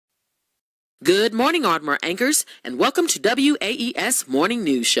Good morning, Ardmore anchors, and welcome to WAES Morning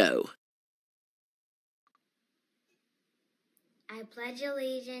News Show. I pledge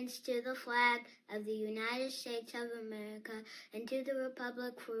allegiance to the flag of the United States of America and to the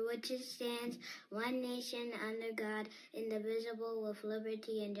republic for which it stands, one nation under God, indivisible, with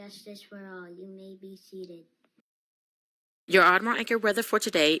liberty and justice for all. You may be seated. Your Ardmore anchor weather for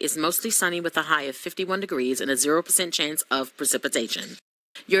today is mostly sunny with a high of 51 degrees and a 0% chance of precipitation.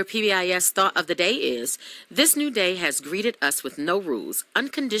 Your PBIS thought of the day is, this new day has greeted us with no rules,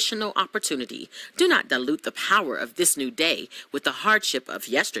 unconditional opportunity. Do not dilute the power of this new day with the hardship of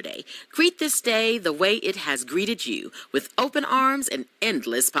yesterday. Greet this day the way it has greeted you, with open arms and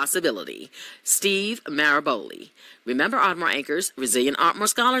endless possibility. Steve Maraboli. Remember, Ardmore anchors, resilient Ardmore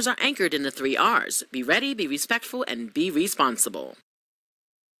scholars are anchored in the 3 R's. Be ready, be respectful, and be responsible.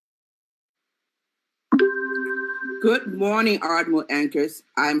 Good morning, Ardmore anchors.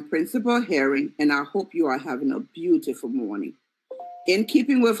 I'm Principal Herring, and I hope you are having a beautiful morning. In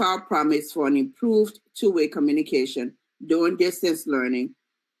keeping with our promise for an improved two-way communication during distance learning,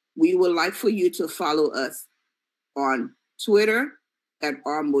 we would like for you to follow us on Twitter at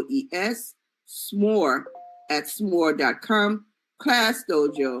ArdmoreES, S'more at s'more.com, Class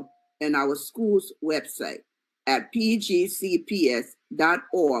Dojo, and our school's website at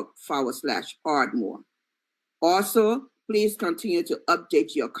pgcps.org/Ardmore. Also, please continue to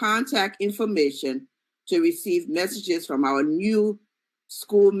update your contact information to receive messages from our new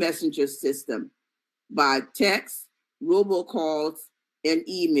school messenger system by text, robocalls, and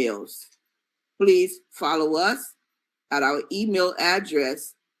emails. Please follow us at our email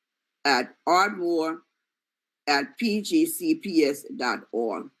address at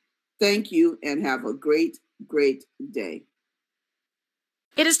ardmore@pgcps.org. Thank you and have a great, great day.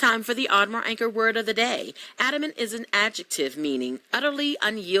 It is time for the Ardmore Anchor Word of the Day. Adamant is an adjective meaning utterly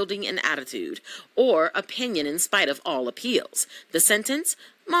unyielding in attitude or opinion in spite of all appeals. The sentence,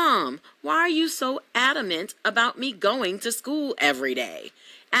 Mom, why are you so adamant about me going to school every day?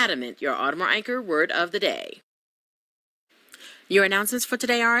 Adamant, your Ardmore Anchor Word of the Day. Your announcements for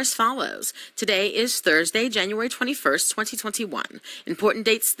today are as follows. Today is Thursday, January 21st, 2021. Important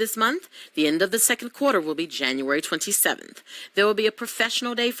dates this month. The end of the second quarter will be January 27th. There will be a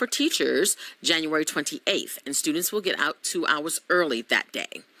professional day for teachers, January 28th, and students will get out 2 hours early that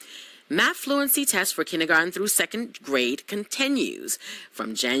day. Math fluency test for kindergarten through second grade continues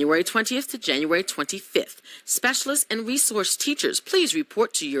from January 20th to January 25th. Specialists and resource teachers, please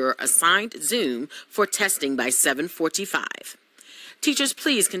report to your assigned Zoom for testing by 7:45. Teachers,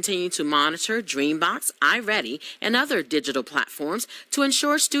 please continue to monitor Dreambox, iReady, and other digital platforms to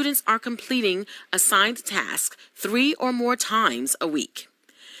ensure students are completing assigned tasks 3 or more times a week.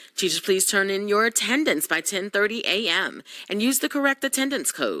 Teachers, please turn in your attendance by 10:30 a.m. and use the correct attendance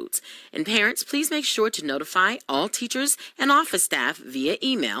codes. And parents, please make sure to notify all teachers and office staff via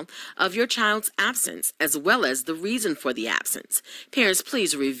email of your child's absence as well as the reason for the absence. Parents,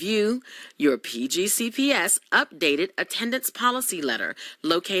 please review your PGCPS updated attendance policy letter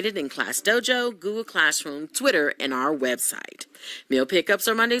located in Class Dojo, Google Classroom, Twitter, and our website. Meal pickups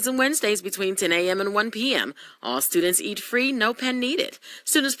are Mondays and Wednesdays between 10 a.m. and 1 p.m. All students eat free, no pen needed.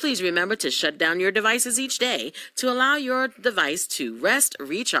 Students, please remember to shut down your devices each day to allow your device to rest,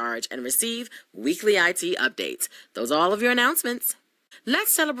 recharge, and receive weekly IT updates. Those are all of your announcements.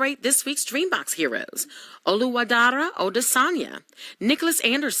 Let's celebrate this week's Dreambox heroes. Oluwadara Odesanya, Nicholas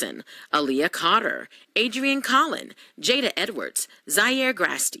Anderson, Aaliyah Carter, Adrian Collin, Jada Edwards, Zaire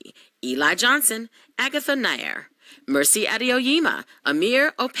Grasty, Eli Johnson, Agatha Nair, Mercy Adeoyima,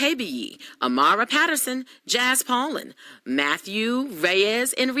 Amir Opebiyi, Amara Patterson, Jazz Paulin, Matthew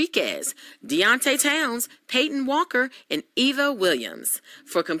Reyes Enriquez, Deontay Towns, Peyton Walker, and Eva Williams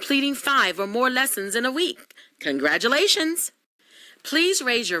for completing 5 or more lessons in a week. Congratulations! Please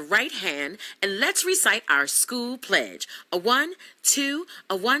raise your right hand and let's recite our school pledge. A 1, 2,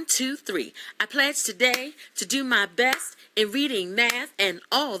 a 1, 2, 3. I pledge today to do my best in reading, math, and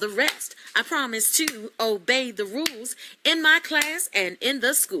all the rest. I promise to obey the rules in my class and in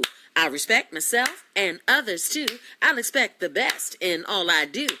the school. I respect myself and others too. I'll expect the best in all I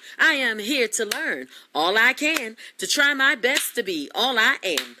do. I am here to learn all I can, to try my best to be all I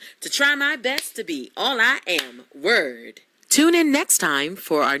am, to try my best to be all I am. Word. Tune in next time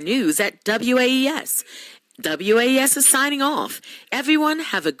for our news at WAES. WAES is signing off. Everyone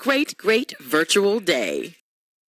have a great, great virtual day.